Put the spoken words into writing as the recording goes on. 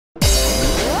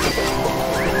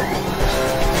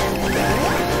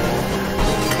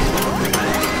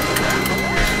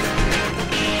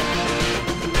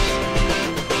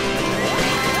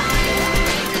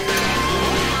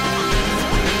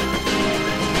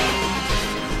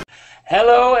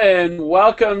Hello and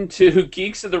welcome to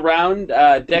Geeks of the Round,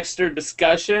 Dexter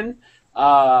Discussion,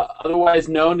 otherwise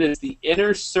known as the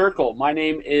Inner Circle. My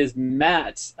name is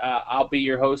Matt. I'll be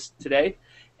your host today,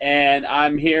 and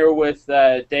I'm here with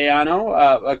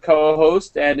DeAno, a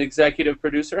co-host and executive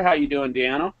producer. How you doing,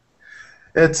 DeAno?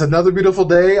 It's another beautiful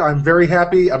day. I'm very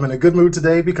happy. I'm in a good mood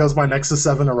today because my Nexus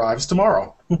 7 arrives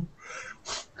tomorrow.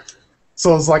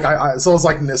 So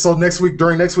next week,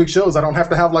 during next week's shows, I don't have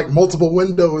to have like multiple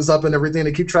windows up and everything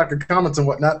to keep track of comments and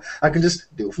whatnot. I can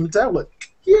just do it from the tablet.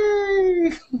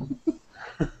 Yay!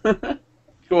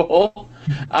 Cool.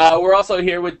 We're also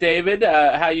here with David.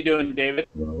 How you doing, David?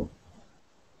 Hello.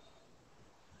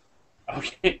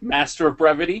 Okay, master of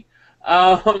brevity.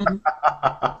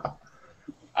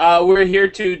 We're here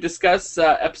to discuss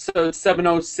episode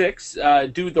 706,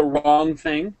 Do the Wrong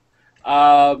Thing.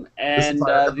 This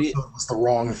entire episode was the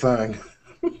wrong thing.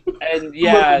 And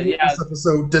yeah. This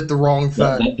episode did the wrong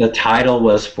thing. The title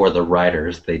was for the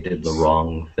writers. They did the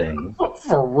wrong thing.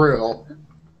 For real.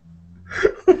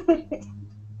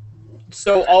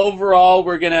 So overall,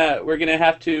 we're gonna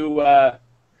have to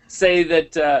say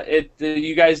that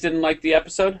you guys didn't like the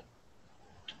episode.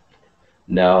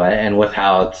 No, and with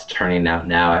how it's turning out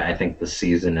now, I think the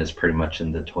season is pretty much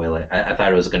in the toilet. I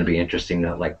thought it was going to be interesting,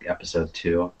 like episode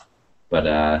 2, but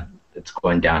it's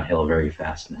going downhill very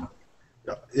fast now.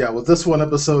 Yeah, with this one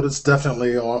episode, it's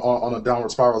definitely on a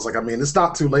downward spiral. It's like, I mean, it's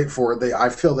not too late for it. I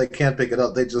feel they can't pick it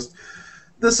up.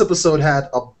 This episode had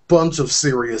a bunch of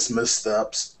serious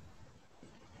missteps.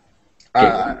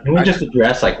 Can we just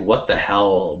address, like, what the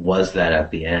hell was that at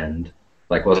the end?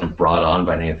 Like, wasn't brought on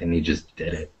by anything. He just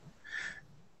did it.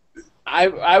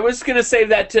 I was gonna save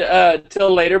that to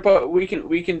till later, but we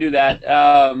can do that.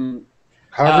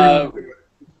 However you do it.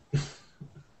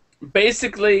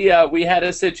 Basically, we had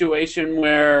a situation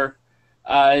where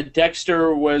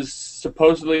Dexter was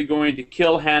supposedly going to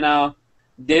kill Hannah,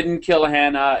 didn't kill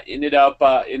Hannah, ended up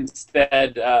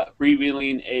instead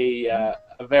revealing a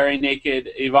very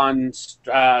naked Ivan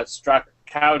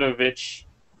Strakautovich,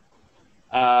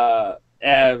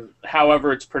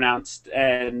 however it's pronounced,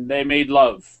 and they made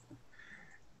love.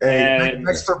 And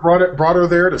Dexter brought her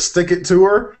there to stick it to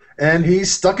her, and he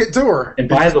stuck it to her. And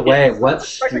by the way, what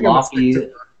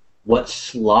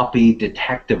sloppy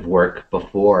detective work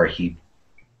before he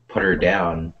put her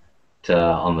down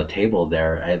on the table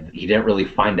there. He didn't really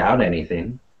find out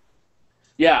anything.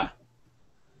 Yeah,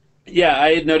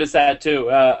 I had noticed that too.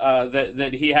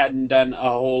 That he hadn't done a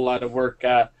whole lot of work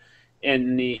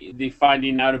in the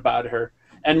finding out about her.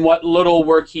 And what little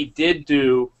work he did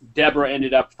do, Deborah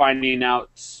ended up finding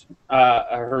out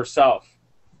herself.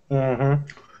 Mm-hmm.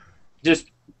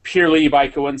 Just purely by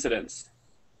coincidence.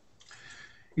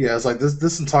 Yeah, it's like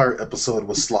this entire episode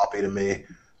was sloppy to me.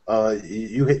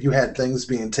 You had things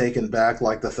being taken back,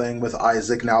 like the thing with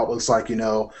Isaac. Now it looks like,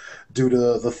 due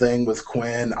to the thing with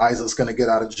Quinn, Isaac's going to get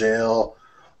out of jail.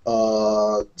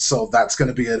 So that's going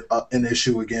to be an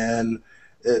issue again.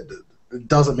 It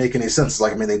doesn't make any sense.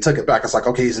 Like, I mean, they took it back. It's like,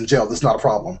 okay, he's in jail. This is not a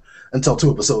problem. Until 2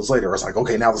 episodes later, it's like,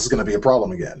 okay, now this is going to be a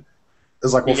problem again.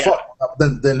 It's like, well, Yeah. fuck.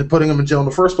 Then putting him in jail in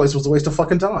the first place was a waste of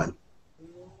fucking time.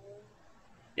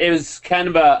 It was kind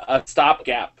of a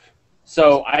stopgap.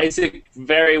 So Isaac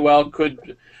very well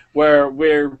could, where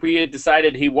we had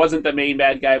decided he wasn't the main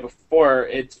bad guy before,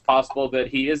 it's possible that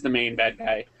he is the main bad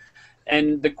guy.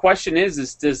 And the question is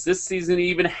does this season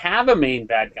even have a main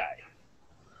bad guy?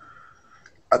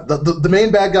 The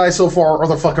main bad guy so far are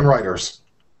the fucking writers.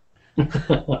 That's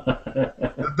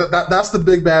the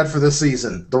big bad for this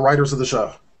season. The writers of the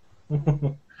show.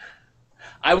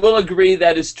 I will agree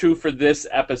that is true for this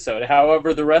episode.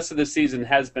 However, the rest of the season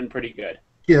has been pretty good.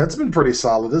 Yeah, it's been pretty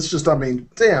solid. It's just, I mean,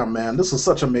 damn, man, this is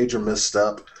such a major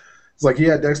misstep. It's like,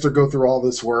 yeah, Dexter go through all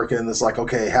this work, and it's like,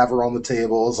 okay, have her on the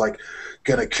table. It's like,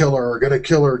 gonna kill her.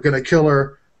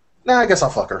 Nah, I guess I'll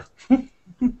fuck her.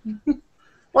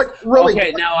 Like, really?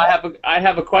 Okay, now I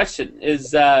have a question.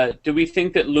 Is do we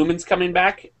think that Lumen's coming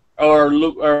back, or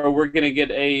we're gonna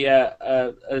get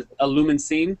a Lumen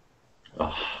scene?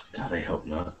 Oh God, I hope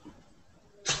not.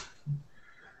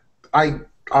 I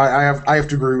have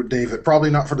to agree with David. Probably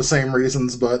not for the same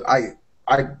reasons, but I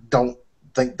don't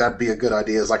think that'd be a good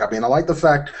idea. It's like, I mean, I like the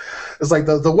fact. It's like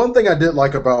the one thing I did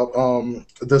like about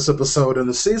this episode and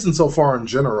the season so far in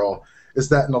general is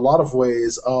that in a lot of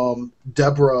ways,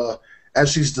 Deborah, as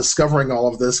she's discovering all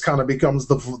of this, kind of becomes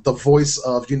the voice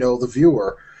of, the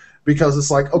viewer. Because it's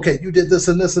like, okay, you did this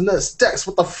and this and this. Dex,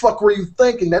 what the fuck were you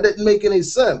thinking? That didn't make any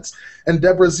sense. And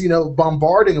Deborah's,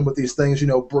 bombarding him with these things,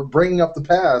 bringing up the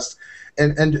past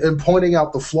and pointing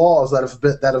out the flaws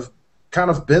that have kind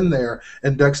of been there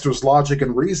in Dexter's logic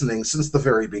and reasoning since the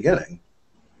very beginning.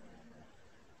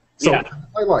 So Yeah.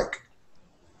 I like.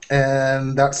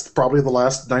 And that's probably the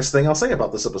last nice thing I'll say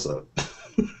about this episode.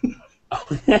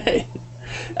 Okay.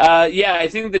 Yeah, I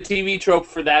think the TV trope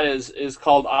for that is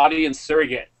called audience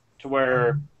surrogate, to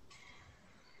where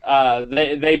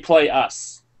they play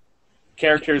us.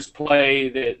 Characters play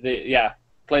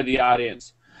play the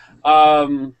audience.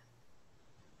 Um,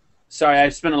 Sorry, I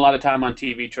spent a lot of time on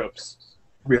TV tropes.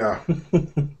 Yeah.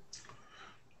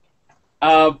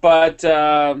 But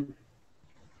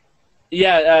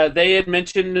they had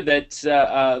mentioned that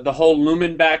the whole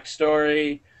Lumen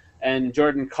backstory and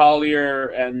Jordan Collier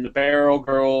and the Barrel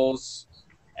Girls,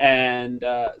 and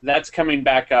that's coming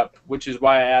back up, which is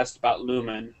why I asked about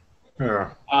Lumen.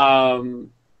 Yeah.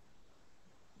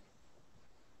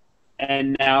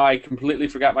 And now I completely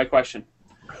forgot my question.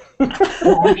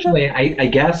 Well, actually, I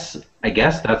guess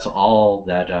that's all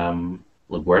that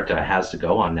LaGuerta has to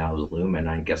go on now is Lumen.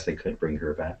 I guess they could bring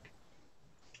her back.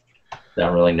 I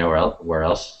don't really know where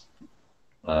else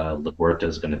LaGuerta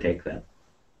is going to take that.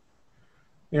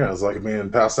 Yeah, it's like, I mean,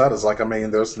 past that, it's like, I mean,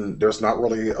 there's not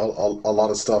really a lot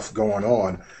of stuff going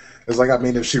on. It's like, I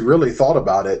mean, if she really thought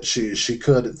about it, she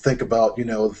could think about, you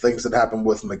know, the things that happened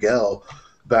with Miguel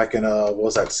back in, what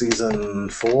was that, season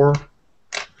 4?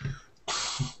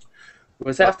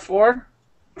 Was that 4?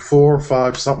 4 or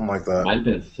 5, something like that. Might have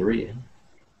been 3.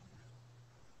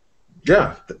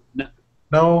 Yeah.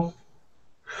 No.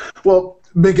 Well,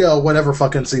 Miguel, whatever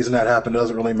fucking season that happened, it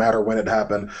doesn't really matter when it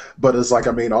happened. But it's like,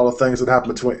 I mean, all the things that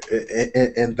happened between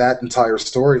in that entire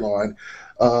storyline.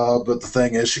 But the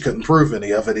thing is, she couldn't prove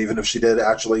any of it, even if she did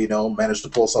actually, you know, manage to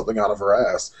pull something out of her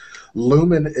ass.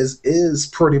 Lumen is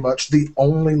pretty much the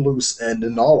only loose end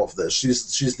in all of this.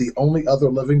 She's the only other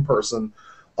living person,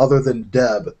 other than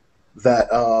Deb, that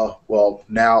well,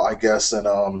 now I guess in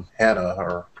Hannah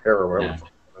or Hera, whatever. Yeah.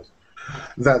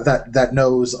 That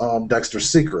knows Dexter's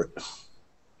secret.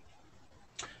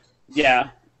 Yeah.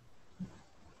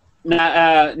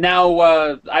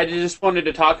 Now, I just wanted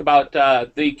to talk about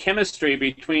the chemistry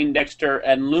between Dexter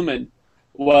and Lumen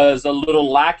was a little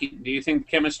lacking. Do you think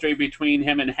the chemistry between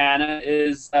him and Hannah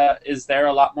is there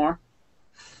a lot more?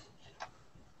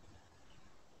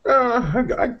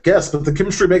 I guess, but the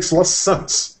chemistry makes less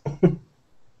sense.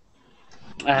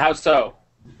 How so?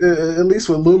 At least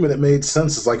with Lumen, it made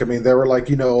sense. It's like, I mean, they were like,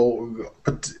 you know,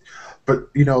 but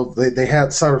you know, they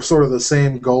had sort of the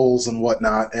same goals and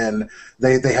whatnot, and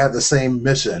they had the same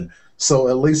mission. So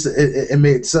at least it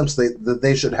made sense that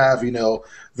they should have, you know,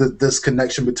 this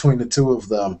connection between the two of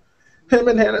them. Him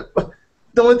and Hannah.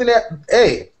 The only thing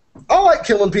hey, I like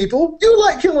killing people. You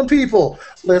like killing people.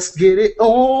 Let's get it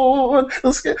on.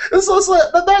 Let's get. It's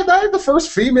like that ain't the first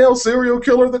female serial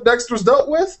killer that Dexter's dealt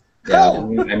with. Yeah, I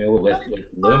mean, with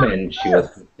Lumen, she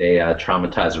was a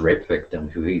traumatized rape victim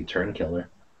who he turned killer.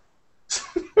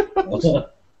 I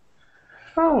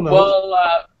don't know.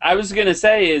 Well, I was gonna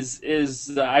say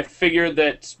is I figured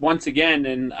that once again,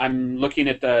 and I'm looking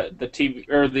at the TV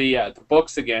or the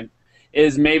books again,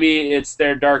 is maybe it's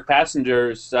their dark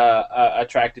passengers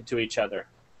attracted to each other.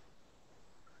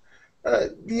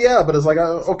 Yeah, but it's like,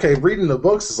 okay, reading the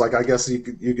books is like, I guess you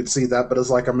could see that, but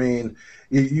it's like, I mean,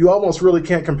 you almost really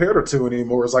can't compare the two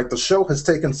anymore. It's like the show has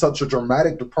taken such a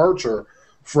dramatic departure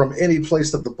from any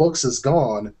place that the books has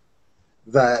gone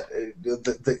that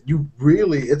you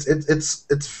really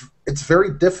it's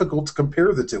very difficult to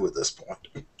compare the two at this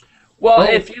point. Well,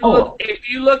 if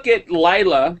you look at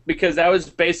Lila, because that was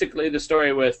basically the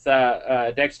story with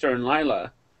Dexter and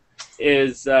Lila,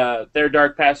 is their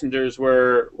dark passengers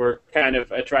were kind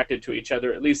of attracted to each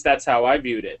other. At least that's how I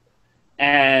viewed it.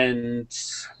 And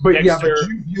but Dexter, yeah, but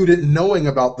you viewed it knowing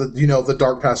about the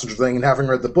dark passenger thing and having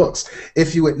read the books.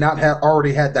 If you had not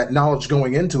already had that knowledge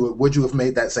going into it, would you have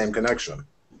made that same connection?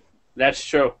 That's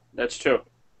true. That's true.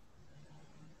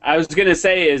 I was gonna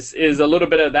say is a little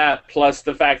bit of that, plus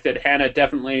the fact that Hannah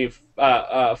definitely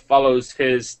follows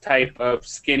his type of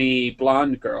skinny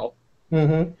blonde girl.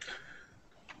 Mm-hmm.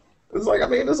 It's like, I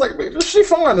mean, she's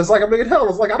fine. It's like, I mean, hell,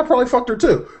 it's like, I'd have probably fucked her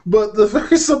too. But the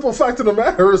very simple fact of the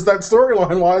matter is that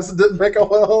storyline-wise, it didn't make a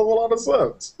hell of a lot of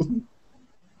sense.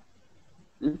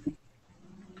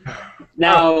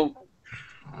 Now,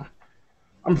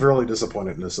 I'm really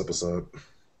disappointed in this episode.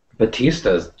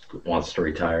 Batista wants to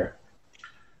retire.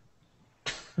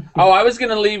 Oh, I was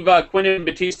going to leave Quentin and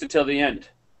Batista till the end.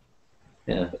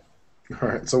 Yeah. All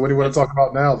right, so what do you want to talk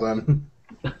about now, then?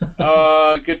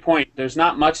 Good point. There's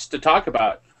not much to talk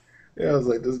about. Yeah, it's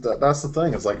like that's the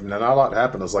thing. It's like not a lot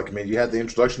happened. It's like, I mean, you had the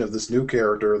introduction of this new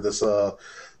character, this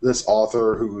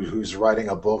author who's writing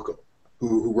a book,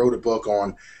 who wrote a book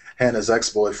on Hannah's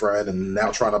ex-boyfriend, and now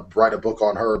trying to write a book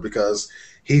on her because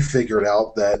he figured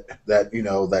out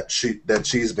that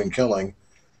she's been killing,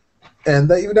 and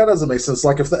that even that doesn't make sense.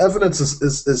 Like if the evidence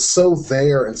is so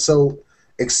there and so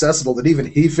accessible that even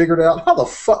he figured it out, how the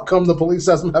fuck come the police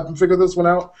haven't figured this one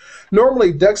out?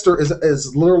 Normally, Dexter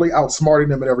is literally outsmarting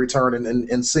them at every turn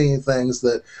and seeing things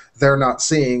that they're not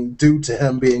seeing due to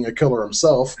him being a killer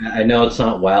himself. I know it's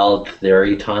not wild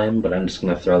theory time, but I'm just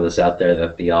going to throw this out there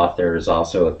that the author is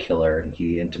also a killer and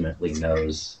he intimately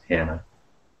knows Hannah.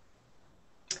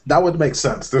 That would make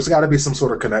sense. There's got to be some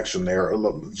sort of connection there,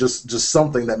 just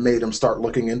something that made him start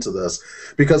looking into this.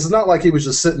 Because it's not like he was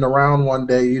just sitting around one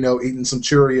day, eating some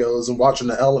Cheerios and watching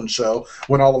the Ellen show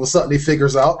when all of a sudden he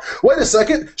figures out, wait a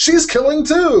second, she's killing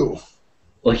too.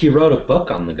 Well, he wrote a book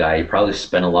on the guy. He probably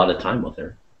spent a lot of time with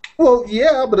her. Well,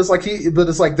 yeah, but it's like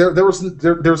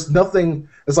there's nothing.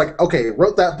 It's like, okay,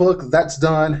 wrote that book, that's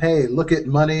done. Hey, look at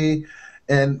money.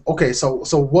 And okay, so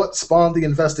what spawned the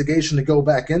investigation to go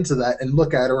back into that and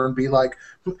look at her and be like,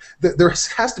 there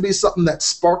has to be something that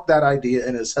sparked that idea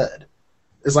in his head.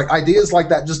 It's like ideas like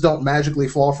that just don't magically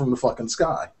fall from the fucking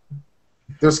sky.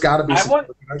 There's got to be some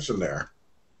connection there.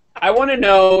 I want to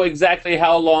know exactly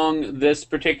how long this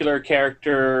particular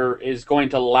character is going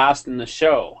to last in the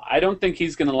show. I don't think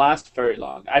he's going to last very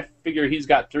long. I figure he's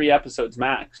got 3 episodes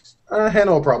max.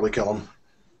 Hannah will probably kill him.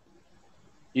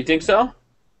 You think so?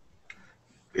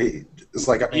 It's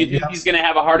like, you think he's going to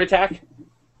have a heart attack?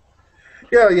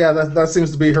 Yeah. That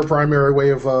seems to be her primary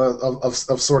way of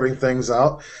sorting things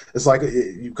out. It's like,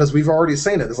 because we've already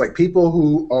seen it. It's like people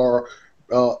who are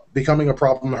becoming a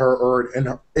problem to her or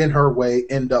in her way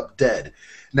end up dead.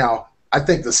 Now, I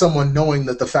think that someone knowing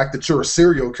that the fact that you're a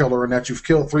serial killer and that you've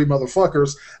killed 3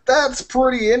 motherfuckers, that's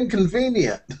pretty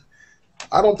inconvenient.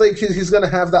 I don't think he's going to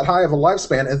have that high of a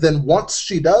lifespan. And then once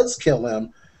she does kill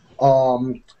him,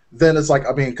 then it's like,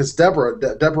 I mean, because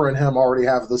Deborah and him already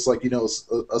have this, like,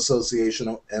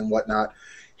 association and whatnot.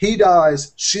 He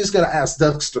dies. She's going to ask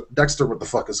Dexter what the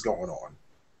fuck is going on.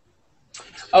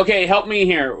 Okay, help me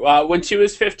here. When she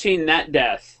was 15, that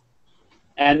death,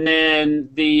 and then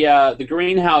the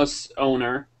greenhouse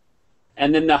owner,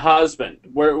 and then the husband.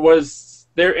 Was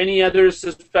there any other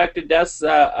suspected deaths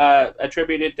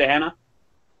attributed to Hannah?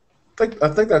 I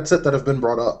think that's it that have been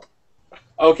brought up.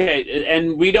 Okay,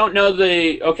 and we don't know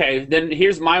the... Okay, then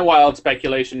here's my wild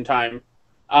speculation time.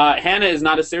 Hannah is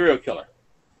not a serial killer.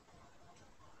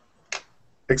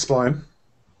 Explain.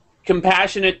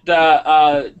 Compassionate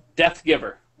death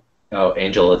giver. Oh,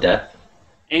 Angel of Death?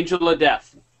 Angel of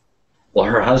Death. Well,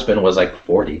 her husband was like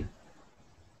 40.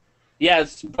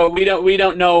 Yes, but we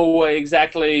don't know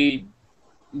exactly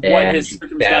what his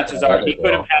circumstances are. He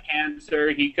could have had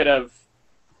cancer. He could have...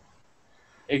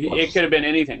 It could have been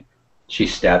anything. She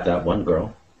stabbed that one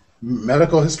girl.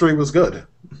 Medical history was good.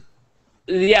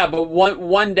 Yeah, but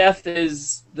one death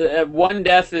is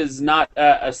not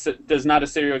does not a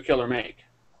serial killer make.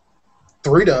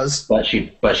 3 does. But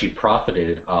she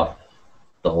profited off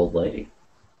the old lady.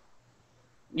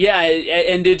 Yeah,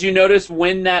 and did you notice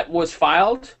when that was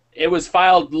filed? It was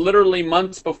filed literally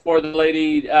months before the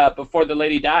lady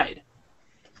died.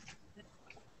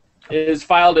 It was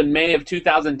filed in May of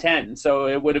 2010, so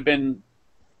it would have been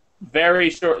very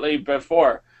shortly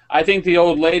before. I think the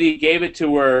old lady gave it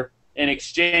to her in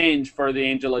exchange for the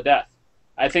Angel of Death.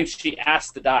 I think she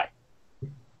asked to die.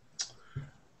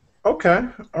 Okay,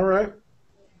 all right.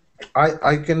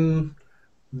 I can...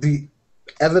 The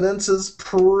evidence is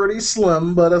pretty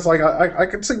slim, but it's like, I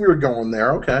can see we were going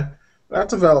there. Okay.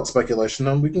 That's a valid speculation,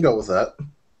 and we can go with that.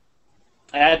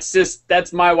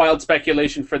 That's my wild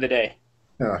speculation for the day.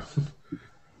 Yeah.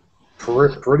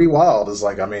 Pretty wild. Is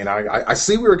like, I mean, I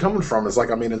see where you're coming from. It's like,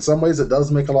 I mean, in some ways it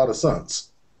does make a lot of sense.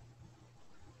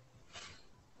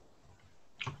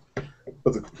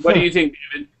 But what do you think,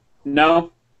 David?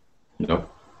 No? No.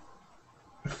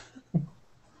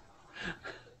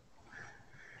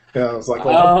 Yeah, it's like,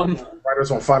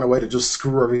 writers won't find a way to just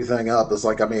screw everything up. It's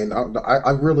like, I mean, I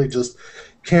really just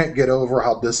can't get over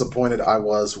how disappointed I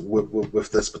was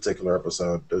with this particular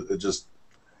episode. It just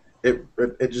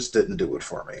didn't do it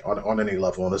for me on any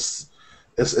level. And it's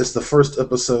the first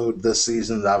episode this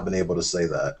season that I've been able to say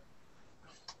that.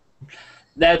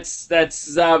 That's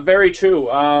very true.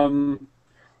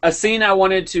 A scene I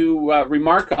wanted to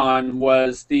remark on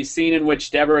was the scene in which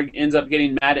Deborah ends up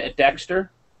getting mad at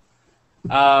Dexter.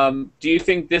 Do you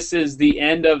think this is the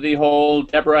end of the whole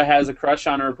Deborah has a crush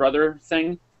on her brother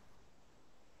thing?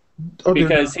 Oh,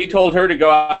 because he told her to go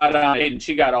out on a date and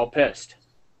she got all pissed.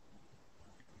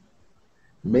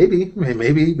 Maybe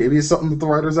it's something that the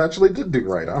writers actually did do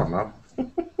right. I don't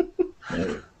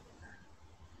know.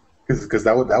 Because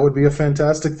that would be a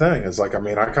fantastic thing. It's like, I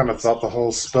mean, I kind of thought the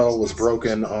whole spell was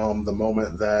broken the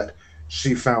moment that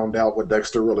she found out what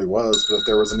Dexter really was. But if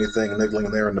there was anything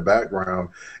niggling there in the background,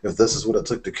 if this is what it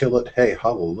took to kill it, hey,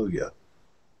 hallelujah.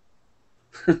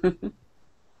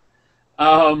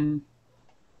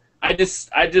 I just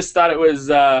thought it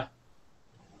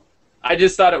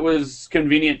was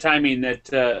convenient timing that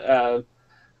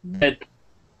that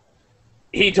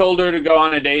he told her to go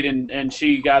on a date and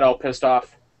she got all pissed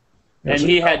off. And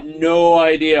he had no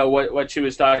idea what she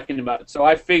was talking about. So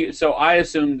I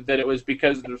assumed that it was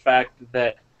because of the fact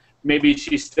that maybe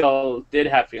she still did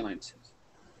have feelings.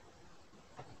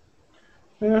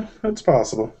 Yeah, it's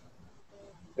possible.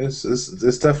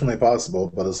 It's definitely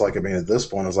possible, but it's like, I mean, at this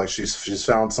point, it's like she's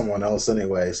found someone else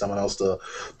anyway, someone else to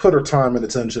put her time and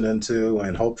attention into,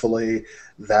 and hopefully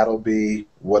that'll be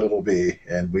what it'll be,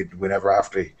 and we never have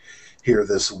to hear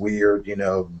this weird,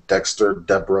 Dexter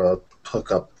Deborah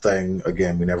hookup thing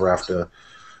again. We never have to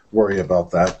worry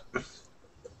about that.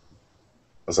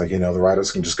 It's like, the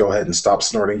writers can just go ahead and stop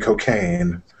snorting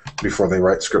cocaine before they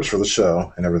write scripts for the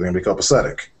show, and everything will be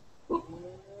copacetic.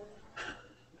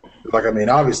 Like, I mean,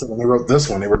 obviously, when they wrote this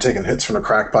one, they were taking hits from the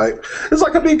crack pipe. It's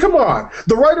like, I mean, come on.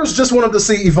 The writers just wanted to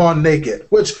see Yvonne naked,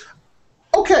 which,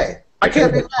 okay, I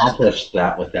can't accomplish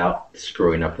that without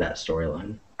screwing up that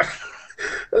storyline.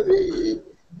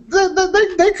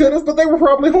 They could have, but they were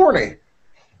probably horny.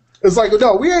 It's like,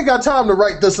 no, we ain't got time to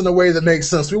write this in a way that makes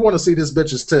sense. We want to see this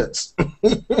bitch's tits.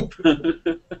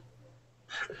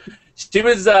 She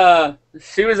was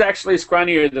actually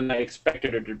scrawnier than I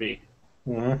expected her to be.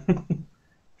 Mm-hmm.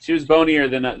 She was bonier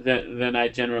than I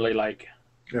generally like.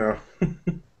 Yeah.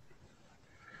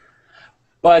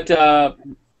 But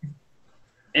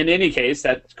in any case,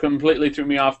 that completely threw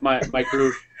me off my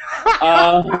groove.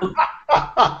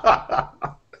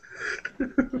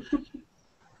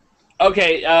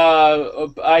 Okay,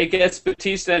 I guess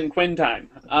Batista and Quinn time.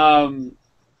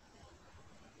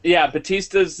 Yeah,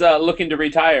 Batista's looking to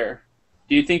retire.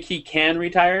 Do you think he can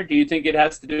retire? Do you think it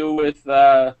has to do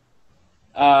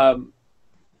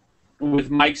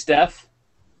with Mike's death?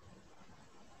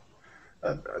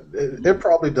 It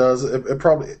probably does. It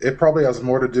probably has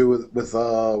more to do with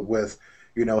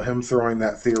him throwing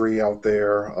that theory out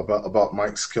there about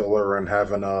Mike's killer and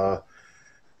having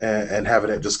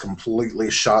it just completely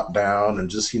shot down,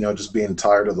 and just being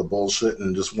tired of the bullshit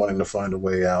and just wanting to find a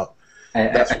way out.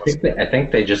 I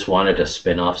think they just wanted a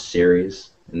spin-off series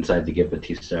and decided to give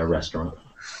Batista a restaurant.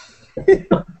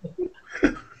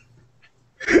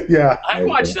 Yeah, I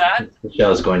watched that. The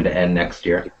show's going to end next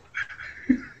year.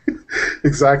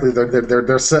 Exactly.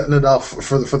 They're setting it up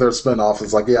for their spin-off.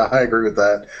 It's like, yeah, I agree with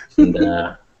that. And,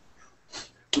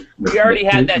 we already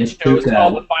had that show. It's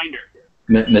called The Finder.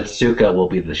 Mitsuka will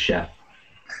be the chef.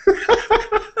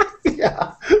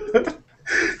 Yeah.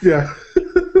 Yeah.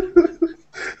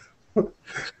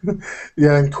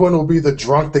 Yeah, and Quinn will be the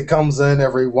drunk that comes in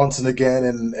every once and again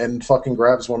and fucking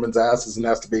grabs women's asses and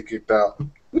has to be kicked out.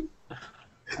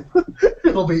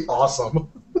 It'll be awesome.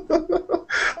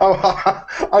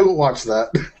 I will watch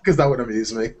that because that would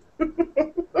amuse me.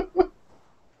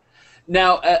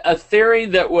 Now, a theory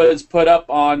that was put up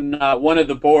on one of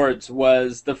the boards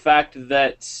was the fact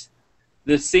that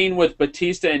the scene with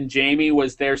Batista and Jamie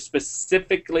was there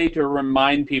specifically to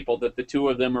remind people that the two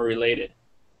of them are related.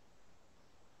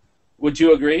 Would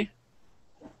you agree?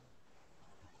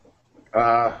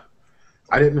 I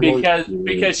didn't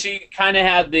because she kind of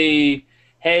had the,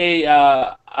 hey,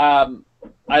 I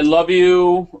love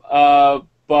you,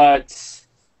 but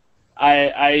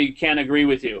I can't agree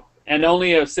with you. And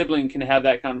only a sibling can have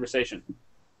that conversation.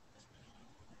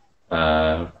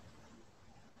 I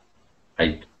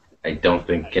don't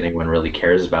think anyone really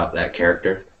cares about that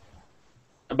character.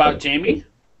 About Jamie?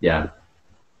 Yeah.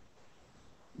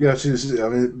 Yeah,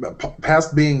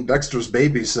 past being Dexter's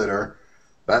babysitter,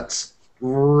 that's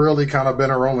really kind of been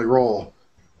her only role.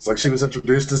 It's like she was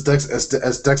introduced as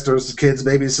Dexter's kid's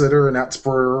babysitter, and that's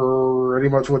pretty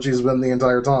much what she's been the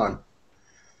entire time.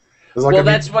 Like,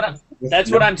 that's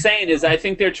what I'm saying. Is I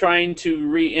think they're trying to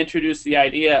reintroduce the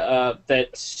idea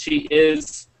that she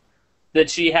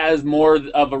has more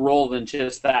of a role than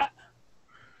just that.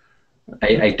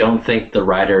 I don't think the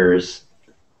writers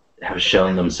have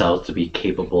shown themselves to be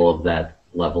capable of that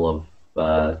level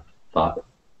of thought.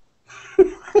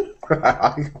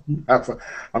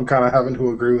 I'm kind of having to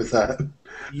agree with that.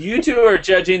 You two are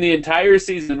judging the entire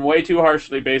season way too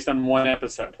harshly based on one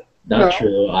episode. Not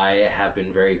true. I have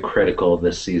been very critical of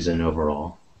this season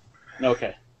overall.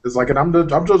 Okay. It's like, and I'm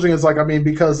judging. It's like, I mean,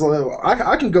 because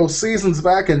I can go seasons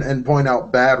back and point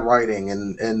out bad writing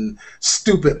and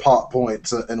stupid plot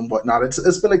points and whatnot.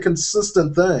 It's been a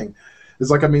consistent thing.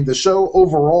 It's like, I mean, the show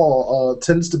overall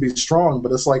tends to be strong,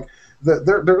 but it's like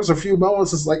there's a few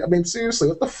moments. It's like, I mean, seriously,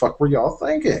 what the fuck were y'all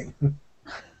thinking?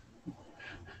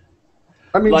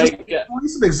 I mean, Like, just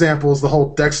recent examples, the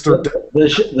whole Dexter.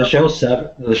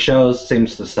 The show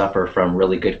seems to suffer from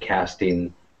really good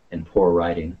casting and poor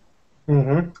writing.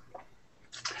 Mm-hmm.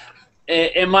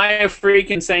 am I a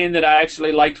freak in saying that I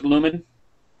actually liked Lumen?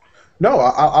 No,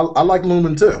 I like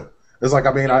Lumen too. It's like,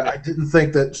 I mean, I didn't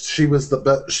think that she was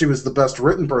the best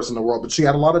written person in the world, but she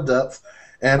had a lot of depth,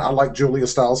 and I like Julia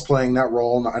Stiles playing that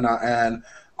role, and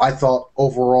I thought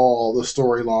overall the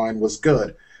storyline was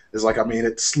good. It's like, I mean,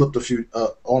 it slipped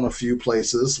on a few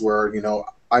places where, you know,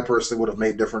 I personally would have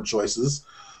made different choices,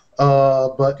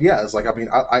 but yeah, it's like, I mean,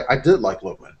 I did like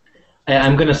Lumen.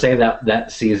 I'm going to say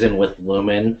that season with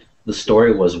Lumen, the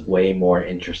story was way more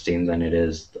interesting than it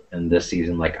is in this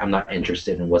season. Like, I'm not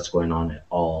interested in what's going on at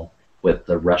all with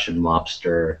the Russian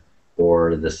mobster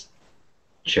or this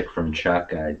chick from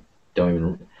Chuck. I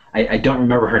don't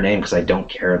remember her name because I don't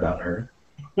care about her.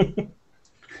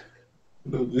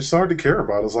 It's hard to care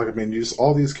about. It's like, I mean,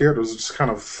 all these characters are just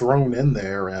kind of thrown in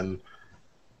there, and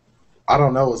I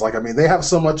don't know. It's like, I mean, they have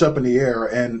so much up in the air,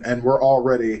 and we're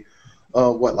already,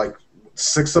 like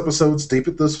 6 episodes deep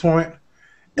at this point,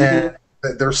 and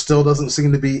there still doesn't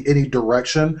seem to be any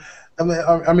direction.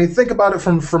 I mean, think about it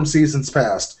from seasons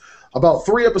past. About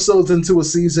 3 episodes into a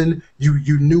season,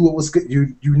 you knew what was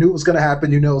you knew it was going to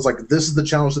happen. You know, it's like, this is the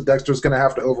challenge that Dexter's going to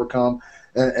have to overcome,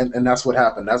 and that's what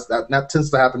happened. That tends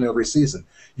to happen every season.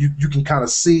 You can kind of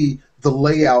see the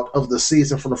layout of the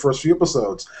season from the first few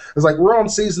episodes. It's like, we're on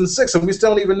season 6 and we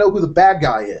still don't even know who the bad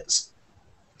guy is.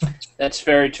 That's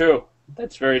very true.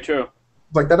 That's very true.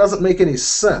 Like, that doesn't make any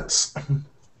sense.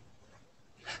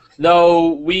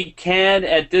 Though we can,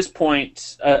 at this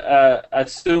point,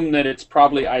 assume that it's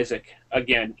probably Isaac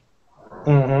again.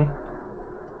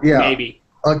 Mm-hmm. Yeah. Maybe.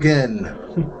 Again.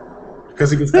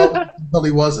 Because he was until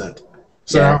he wasn't.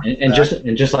 So, yeah,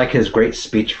 and just like his great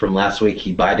speech from last week,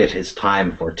 he bided his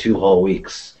time for 2 whole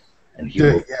weeks. And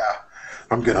yeah,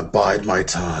 I'm going to bide my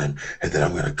time, and then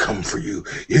I'm going to come for you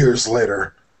years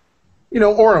later. You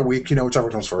know, or a week, you know,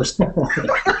 whichever comes first.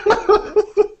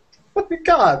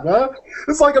 God, man.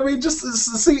 It's like, I mean, just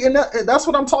see, and that's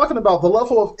what I'm talking about. The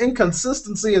level of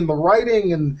inconsistency in the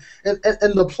writing and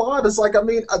the plot is like, I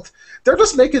mean, they're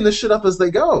just making this shit up as they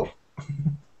go.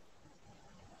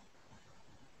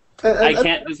 I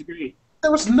can't disagree.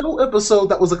 There was no episode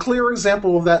that was a clearer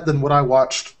example of that than what I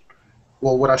watched.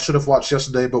 Well, what I should have watched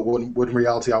yesterday, but when in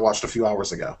reality I watched a few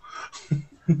hours ago.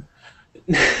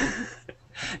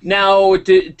 Now,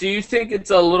 do you think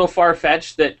it's a little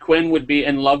far-fetched that Quinn would be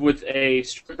in love with a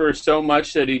stripper so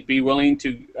much that he'd be willing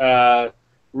to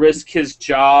risk his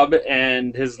job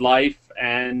and his life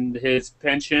and his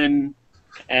pension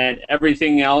and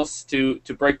everything else to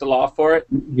break the law for it?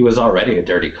 He was already a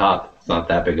dirty cop. It's not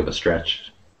that big of a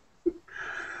stretch.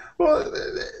 Well,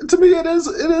 to me, it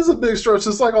is a big stretch.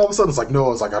 It's like all of a sudden, it's like,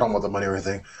 no, it's like, I don't want the money or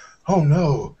anything. Oh,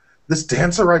 no. This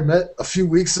dancer I met a few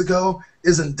weeks ago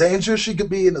is in danger. She could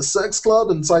be in a sex club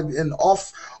and it's like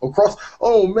across.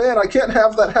 Oh man, I can't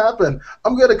have that happen.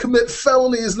 I'm gonna commit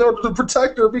felonies in order to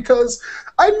protect her because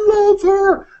I love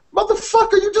her,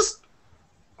 motherfucker. You just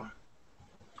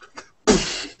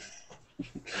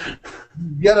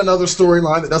yet another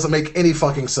storyline that doesn't make any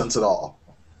fucking sense at all.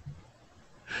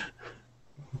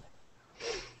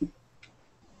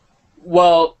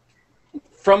 Well,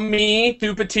 from me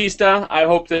to Batista, I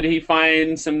hope that he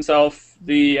finds himself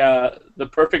the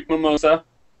perfect mimosa,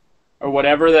 or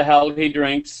whatever the hell he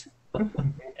drinks,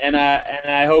 and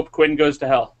I hope Quinn goes to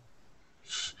hell.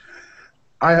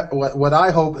 What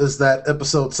I hope is that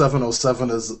episode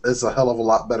 707 is a hell of a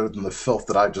lot better than the filth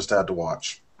that I just had to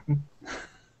watch.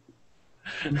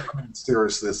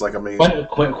 Seriously, it's like, I mean,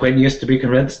 Quinn used to be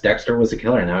convinced Dexter was a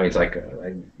killer. Now he's like,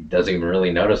 he doesn't even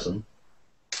really notice him.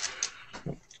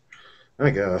 I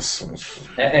guess.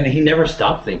 And he never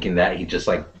stopped thinking that. He just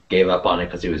like gave up on it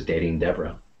because he was dating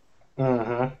Deborah.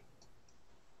 Oh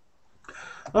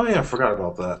yeah, I forgot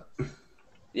about that.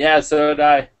 Yeah, so did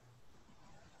I.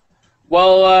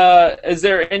 Well, is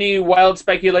there any wild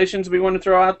speculations we want to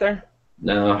throw out there?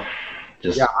 No,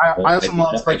 just yeah. I have some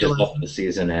wild speculation. I just speculation. hope the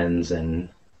season ends and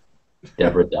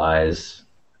Deborah dies.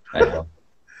 I hope.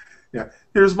 Yeah,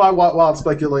 here's my wild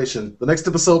speculation. The next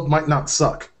episode might not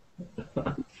suck.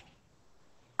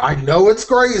 I know it's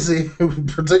crazy,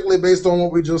 particularly based on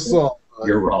what we just saw.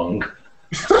 You're wrong.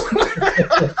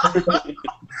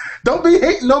 Don't be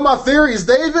hating on my theories,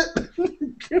 David.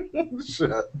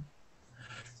 Shit.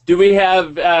 Do we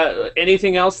have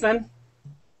anything else then?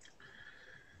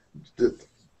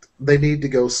 They need to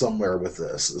go somewhere with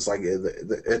this. It's like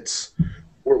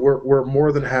we're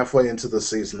more than halfway into the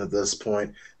season at this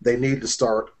point. They need to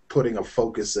start putting a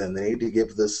focus in. They need to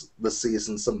give the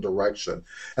season some direction.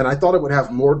 And I thought it would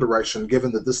have more direction,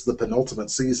 given that this is the penultimate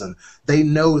season. They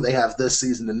know they have this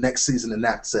season, the next season, and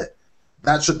that's it.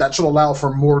 That should allow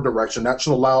for more direction. That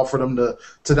should allow for them to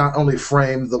not only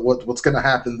frame what's going to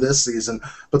happen this season,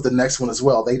 but the next one as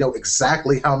well. They know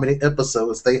exactly how many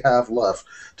episodes they have left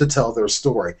to tell their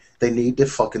story. They need to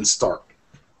fucking start.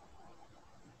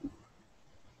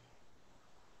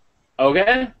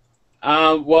 Okay.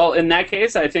 Well, in that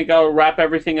case, I think I'll wrap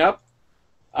everything up.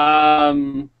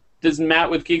 This is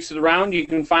Matt with Geeks of the Round. You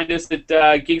can find us at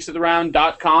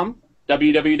geeksoftheround.com.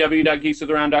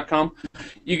 www.geeksoftheround.com.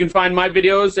 You can find my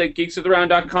videos at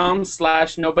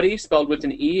geeksoftheround.com/nobody, spelled with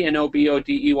an E,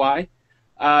 Nobodey.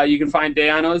 You can find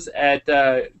DeAno's at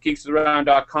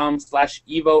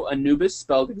geeksoftheround.com/Evo Anubis,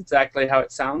 spelled exactly how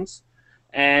it sounds.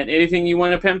 And anything you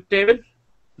want to pimp, David?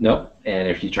 Nope. And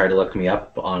if you try to look me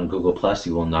up on Google Plus,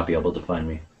 you will not be able to find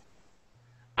me.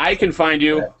 I can find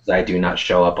you. I do not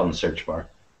show up on the search bar.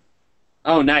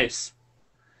 Oh, nice.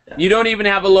 Yeah. You don't even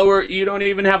have a lower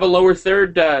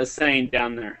third saying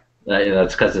down there.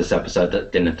 That's because this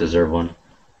episode didn't deserve one.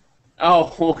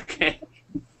 Oh, okay.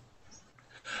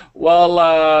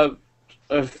 Well,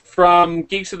 from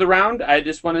Geeks of the Round, I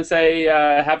just want to say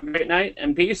have a great night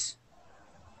and peace.